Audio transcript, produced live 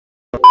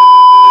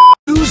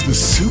Who's the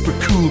super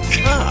cool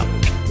cop?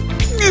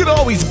 It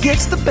always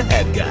gets the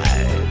bad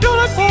guy.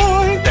 Donut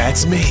boy!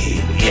 That's me,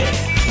 yeah.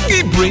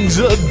 He brings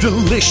a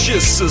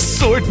delicious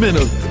assortment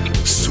of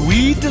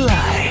sweet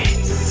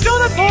delights.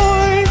 Donut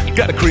boy!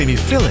 Got a creamy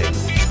filling.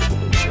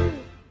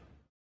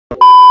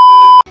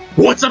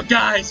 What's up,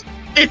 guys?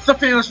 It's the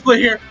Phantom Split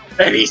here,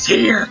 and he's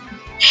here.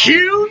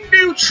 Hugh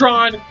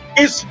Neutron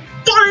is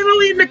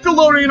finally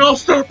Nickelodeon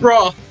All-Star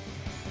Brawl.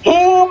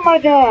 Oh my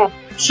god.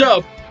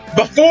 So,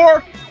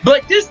 before,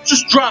 like, this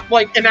just dropped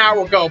like an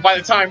hour ago by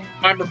the time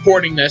I'm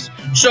recording this.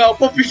 So,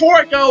 but before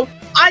I go,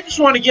 I just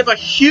want to give a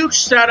huge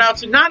shout out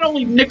to not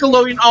only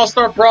Nickelodeon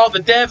All-Star Brawl, the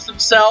devs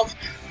themselves,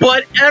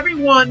 but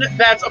everyone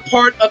that's a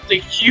part of the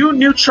Hugh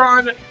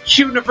Neutron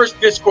Universe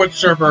Discord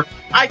server.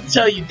 I can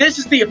tell you, this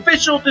is the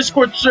official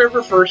Discord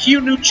server for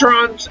Hugh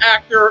Neutron's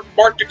actor,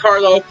 Mark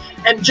DiCarlo,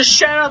 and just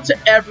shout out to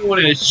everyone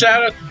in it.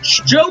 Shout out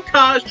to Joe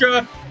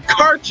Kostra,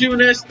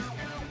 Cartoonist,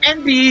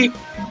 NB,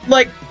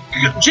 like,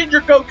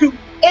 Ginger Goku,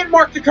 and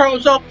Mark DiCarlo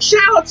himself.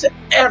 Shout out to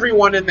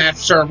everyone in that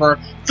server.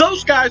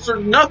 Those guys are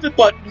nothing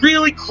but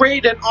really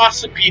great and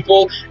awesome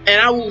people, and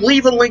I will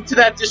leave a link to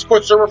that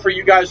Discord server for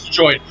you guys to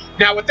join.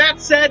 Now, with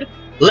that said,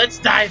 let's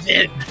dive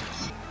in.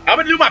 I'm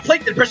gonna do my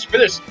Plankton impression for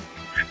this.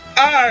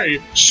 I,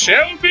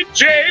 Shelby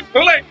J.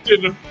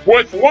 Plankton,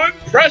 with one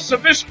press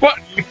of this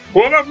button,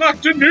 will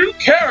unlock a new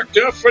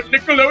character for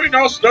Nickelodeon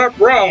All-Star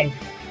Brawl,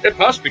 and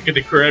possibly get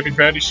a Krabby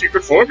Patty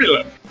secret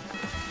formula.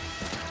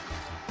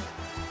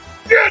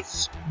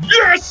 Yes!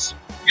 Yes!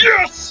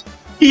 Yes!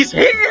 He's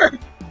here!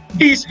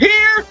 He's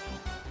here!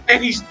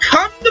 And he's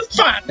come to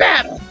fight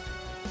battle!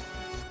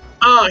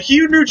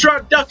 Hugh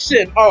Neutron ducks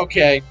in.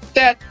 Okay,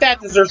 that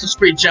deserves a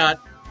screenshot.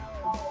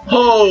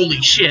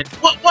 Holy shit.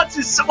 What's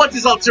his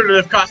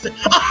alternative costume?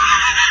 He's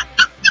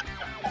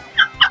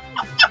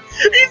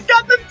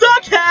got the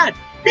duck hat!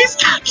 He's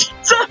got the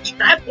duck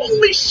hat!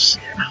 Holy shit!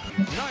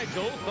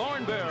 Nigel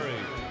Thornberry.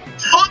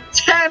 Top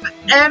 10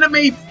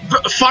 anime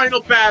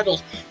final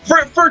battles.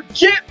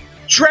 Forget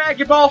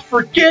Dragon Ball,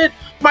 forget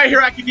My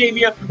Hero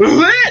Academia.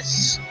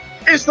 This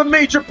is the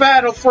major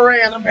battle for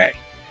anime.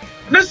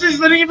 This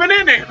isn't even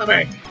in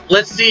anime.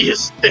 Let's see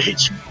his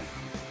stage.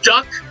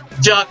 Duck,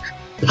 duck,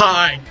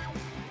 pie.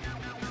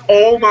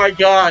 Oh my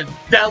god,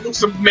 that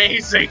looks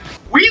amazing.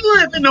 We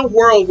live in a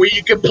world where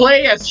you can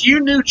play as Hugh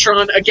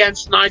Neutron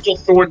against Nigel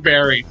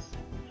Thornberry.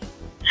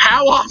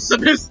 How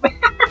awesome is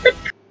that?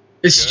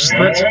 It's just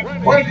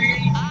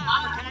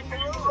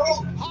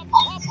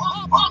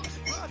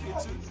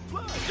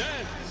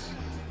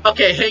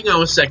Okay, hang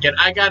on a second.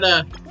 I'm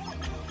gonna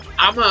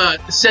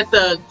set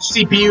the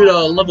CPU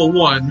to level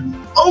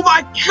 1. Oh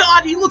my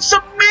god, he looks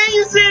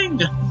amazing!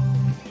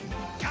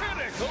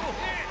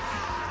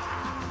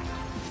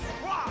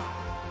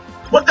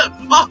 What the?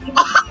 Oh,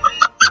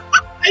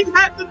 I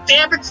had the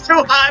damage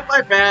too high,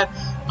 my bad.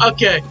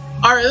 Okay,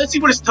 alright, let's see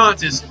what his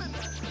taunt is.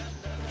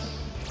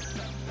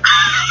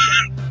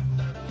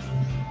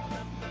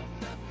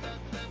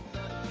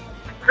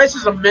 This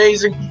is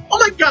amazing. Oh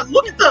my god,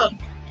 look at the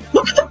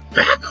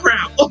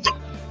background. Oh,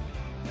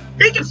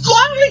 he can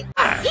fly.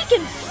 He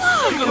can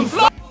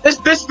fly. This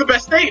is the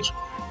best stage.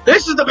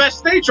 This is the best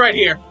stage right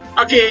here.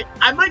 Okay,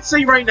 I might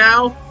say right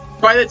now,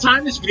 by the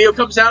time this video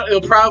comes out,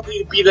 it'll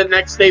probably be the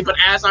next day. But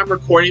as I'm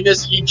recording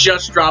this, he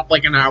just dropped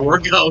like an hour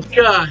ago.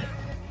 God.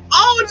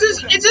 Oh,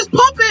 it's his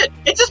puppet.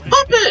 It's his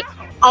puppet.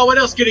 Oh, what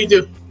else can he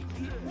do?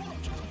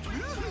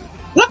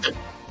 What the?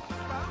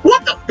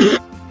 What the?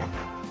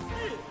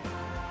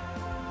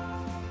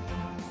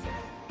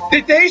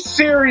 Did they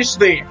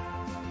seriously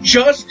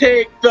just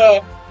take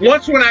the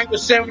once when I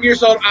was 7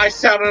 years old I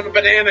sat on a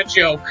banana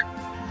joke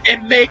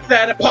and make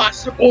that a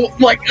possible,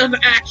 like, an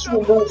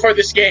actual move for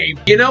this game?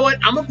 You know what?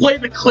 I'm gonna play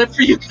the clip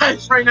for you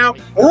guys right now.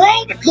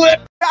 Roll the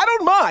clip! I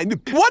don't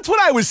mind. Once when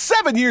I was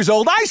 7 years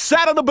old, I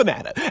sat on a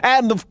banana.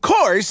 And of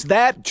course,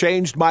 that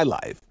changed my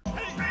life.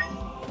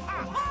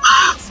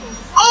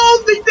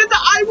 Oh, they did the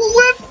I will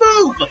live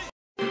move!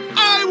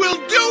 I will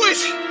do it!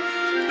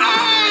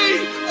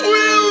 I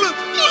will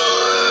live!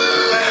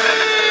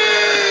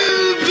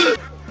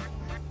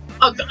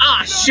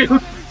 Shoot.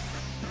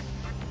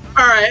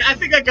 Alright, I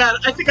think I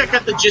got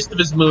the gist of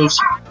his moves.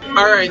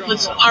 Alright,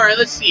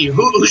 let's see.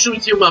 Who should we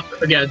team up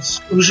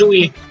against? Who should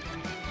we?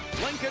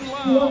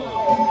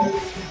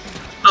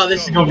 Oh,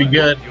 this is gonna be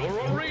good.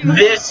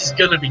 This is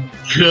gonna be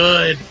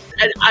good.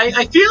 And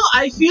I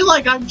feel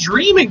like I'm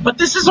dreaming, but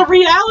this is a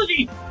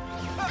reality.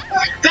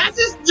 That's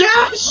his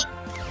dash.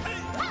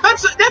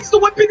 That's the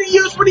weapon he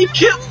used when he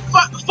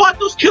fought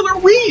those killer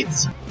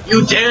weeds.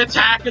 You dare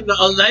attack a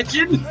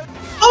legend?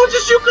 Oh,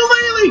 it's a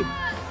ukulele!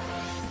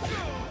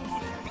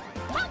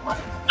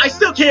 I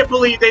still can't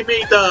believe they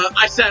made the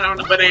I sat on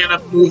a banana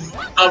move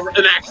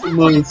an actual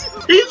move.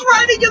 He's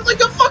riding it like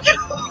a fucking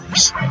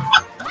horse!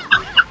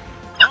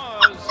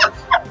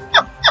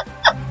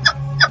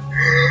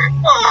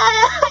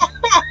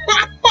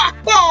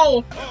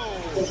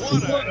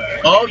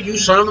 Oh, you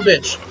son of a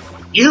bitch.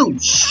 You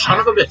son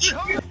of a bitch.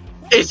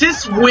 Is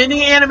this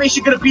winning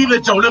animation gonna be the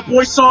Donut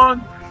Boy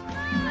song?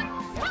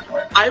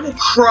 I will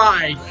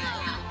cry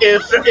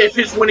if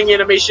his winning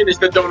animation is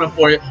the donut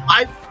boy.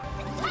 I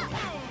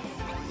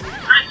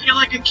feel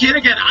like a kid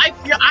again.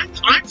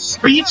 I'm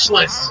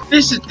speechless.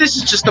 This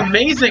is just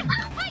amazing.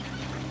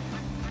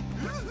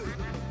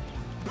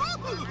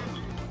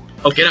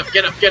 Oh, get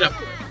up.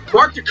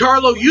 Mark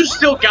DiCarlo, you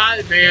still got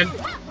it, man.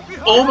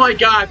 Oh my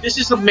god, this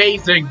is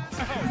amazing.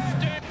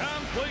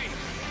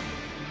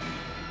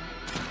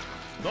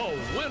 The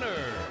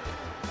winner.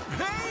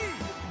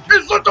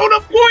 It's the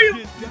donut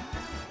boy.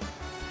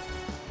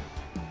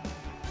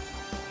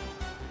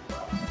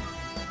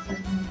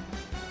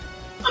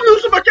 I'm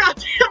losing my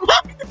goddamn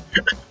mind.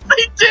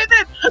 They did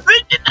it.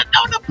 They did the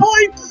donut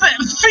boy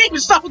theme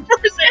song for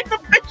his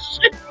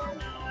animation.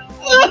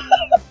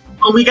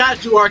 Oh, we gotta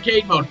do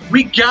arcade mode.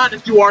 We gotta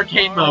do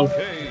arcade mode.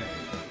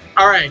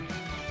 All right.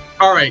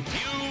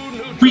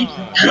 We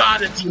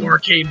gotta do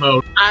arcade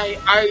mode.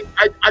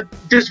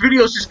 This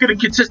video is just gonna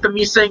consist of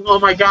me saying, "Oh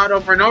my god,"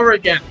 over and over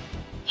again.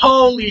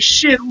 Holy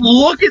shit!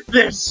 Look at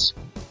this.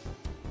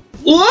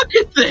 Look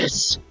at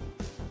this.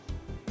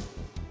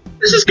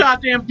 This is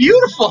goddamn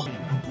beautiful.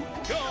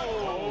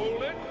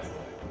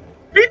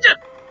 He just.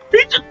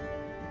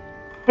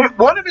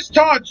 One of his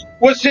taunts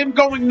was him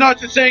going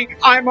nuts and saying,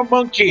 "I'm a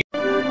monkey."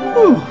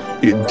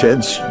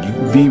 Intense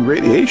UV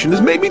radiation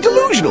has made me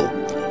delusional.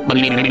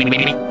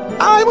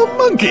 I'm a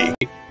monkey.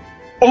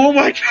 Oh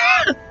my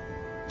god!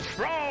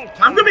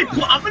 I'm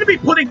gonna be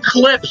putting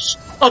clips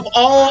of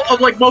all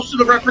of like most of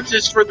the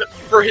references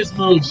for his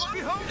moves.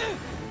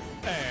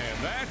 And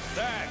that's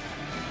that.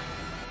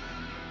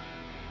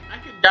 I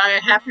can die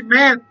a happy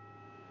man.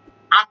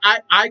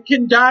 I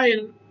can die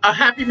a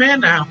happy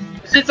man now.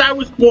 Since I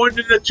was born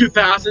in the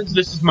 2000s,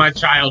 this is my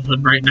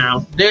childhood right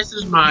now. This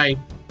is my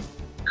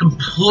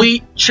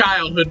complete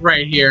childhood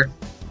right here.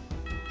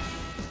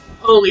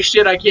 Holy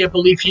shit, I can't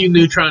believe Hugh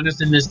Neutron is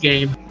in this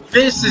game.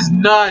 This is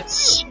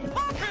nuts.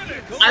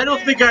 I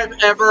don't think I've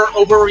ever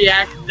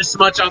overreacted this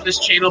much on this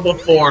channel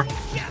before.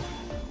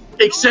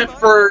 Except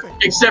for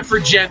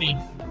Jenny,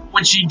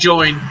 when she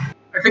joined.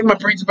 I think my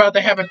brain's about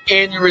to have an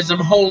aneurysm.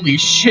 Holy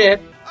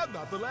shit. I'm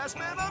not the last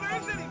man on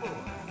Earth anymore.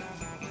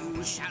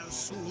 You shall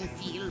soon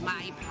feel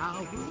my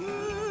power.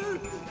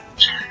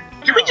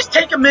 Can we just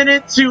take a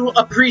minute to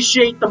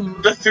appreciate the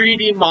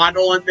 3D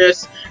model in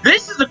this?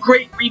 This is a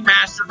great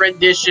remastered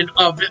rendition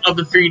of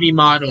the 3D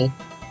model.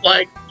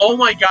 Like, oh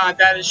my god,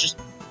 that is just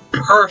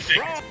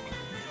perfect.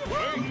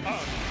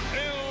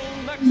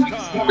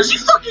 Is he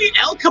fucking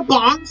El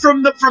Kabong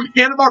from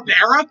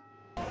Hanna-Barbera?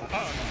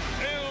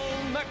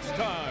 Next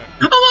time.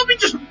 I love he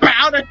just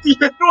bowed at the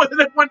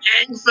end when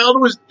Aang fell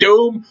to his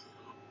doom.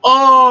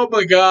 Oh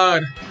my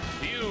god.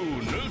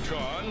 Hugh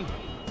Neutron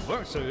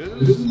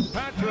versus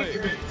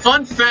Patrick.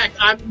 Fun fact,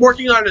 I'm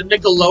working on a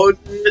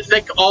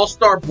Nickelodeon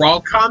All-Star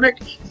Brawl comic,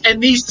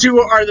 and these two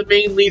are the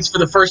main leads for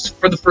the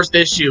first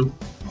issue.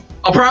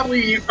 I'll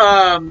probably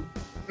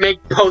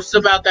make posts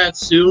about that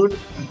soon,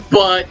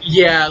 but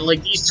yeah,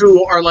 like these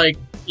two are like,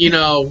 you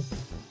know,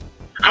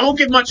 I won't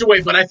give much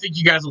away, but I think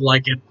you guys will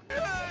like it.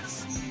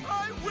 Yes,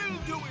 I will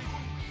do it.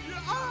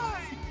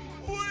 I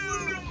will.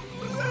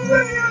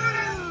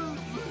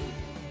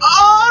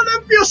 Oh,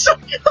 that feels so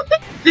good.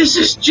 This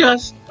is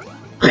just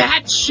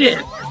bad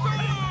shit.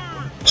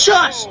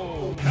 Just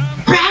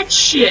bad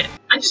shit.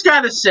 I just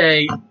gotta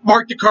say,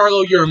 Mark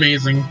DiCarlo, you're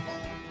amazing.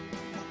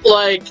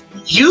 Like,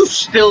 you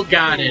still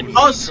got it.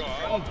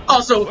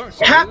 Also,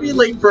 happy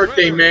late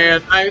birthday,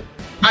 man.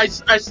 I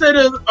said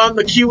it on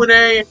the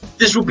Q&A,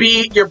 this will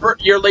be your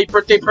late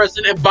birthday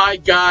present, and by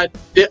God,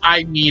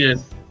 I mean it.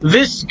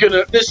 This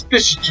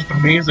is just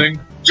amazing.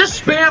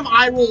 Just spam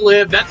 "I will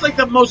live." That's like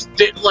the most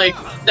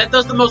that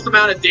does the most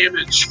amount of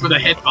damage for the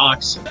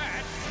hitbox.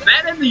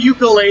 That and the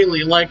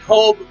ukulele,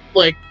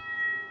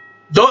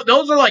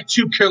 those are like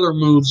two killer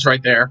moves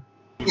right there.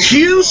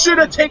 You should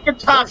have taken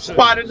top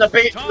spot in the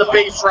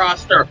base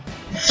roster.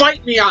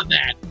 Fight me on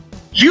that.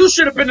 You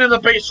should have been in the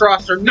base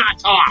roster,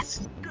 not off.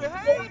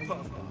 Hey,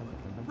 Papa.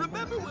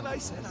 Remember when I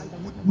said I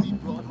wouldn't be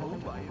brought home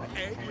by an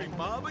angry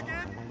mom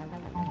again?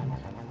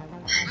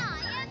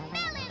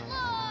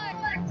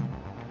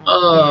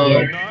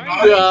 Oh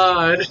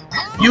God!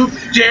 You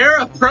dare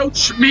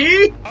approach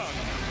me?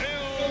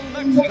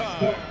 Next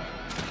time.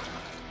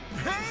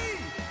 Hey!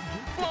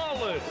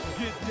 Flawless.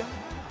 Get down.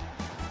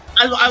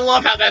 I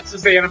love how that's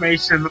his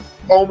animation.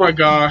 Oh my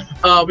god.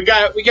 We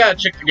gotta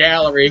check the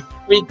gallery.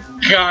 We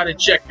gotta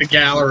check the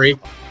gallery.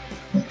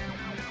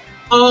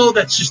 Oh,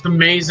 that's just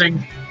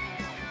amazing.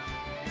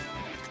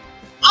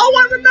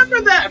 Oh, I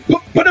remember that.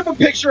 Put up a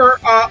picture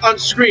on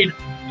screen.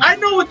 I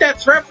know what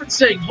that's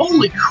referencing.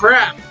 Holy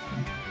crap.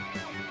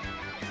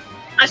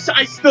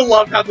 I still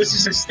love how this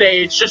is a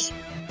stage. Just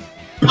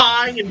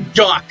pie and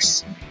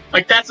ducks.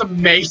 Like, that's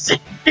amazing.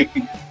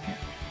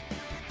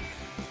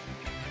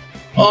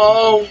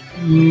 Oh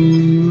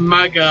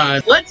my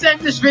god. Let's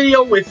end this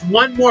video with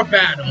one more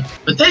battle.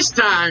 But this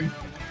time,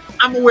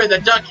 I'm gonna wear the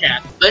duck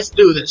hat. Let's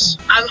do this.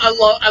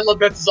 I love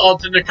Beth's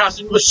alternate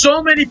costume.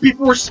 So many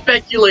people were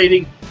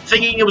speculating,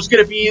 thinking it was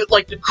gonna be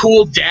like the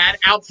cool dad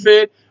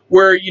outfit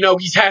where, you know,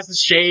 he has the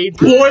shades.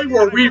 Boy,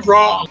 were we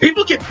wrong.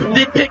 People can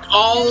nitpick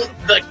all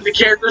the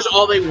characters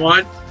all they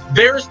want.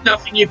 There's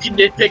nothing you can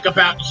nitpick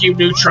about Hugh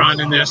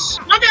Neutron in this.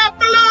 Look out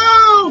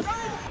below!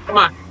 Come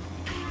on.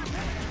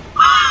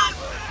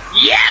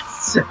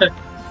 Yes!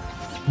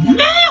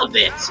 Nailed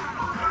it!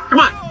 Come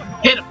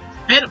on, hit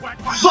him,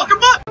 fuck him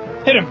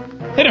up! Hit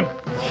him,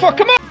 fuck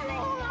him up!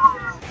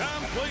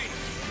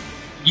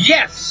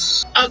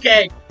 Yes!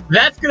 Okay,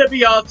 that's gonna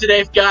be all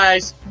today,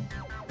 guys.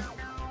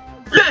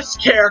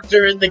 Best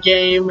character in the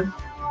game.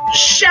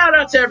 Shout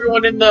out to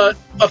everyone in the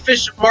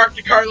official Mark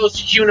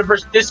DeCarlos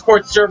Universe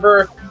Discord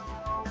server.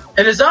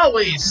 And as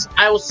always,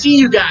 I will see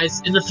you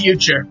guys in the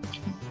future.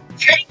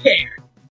 Take care.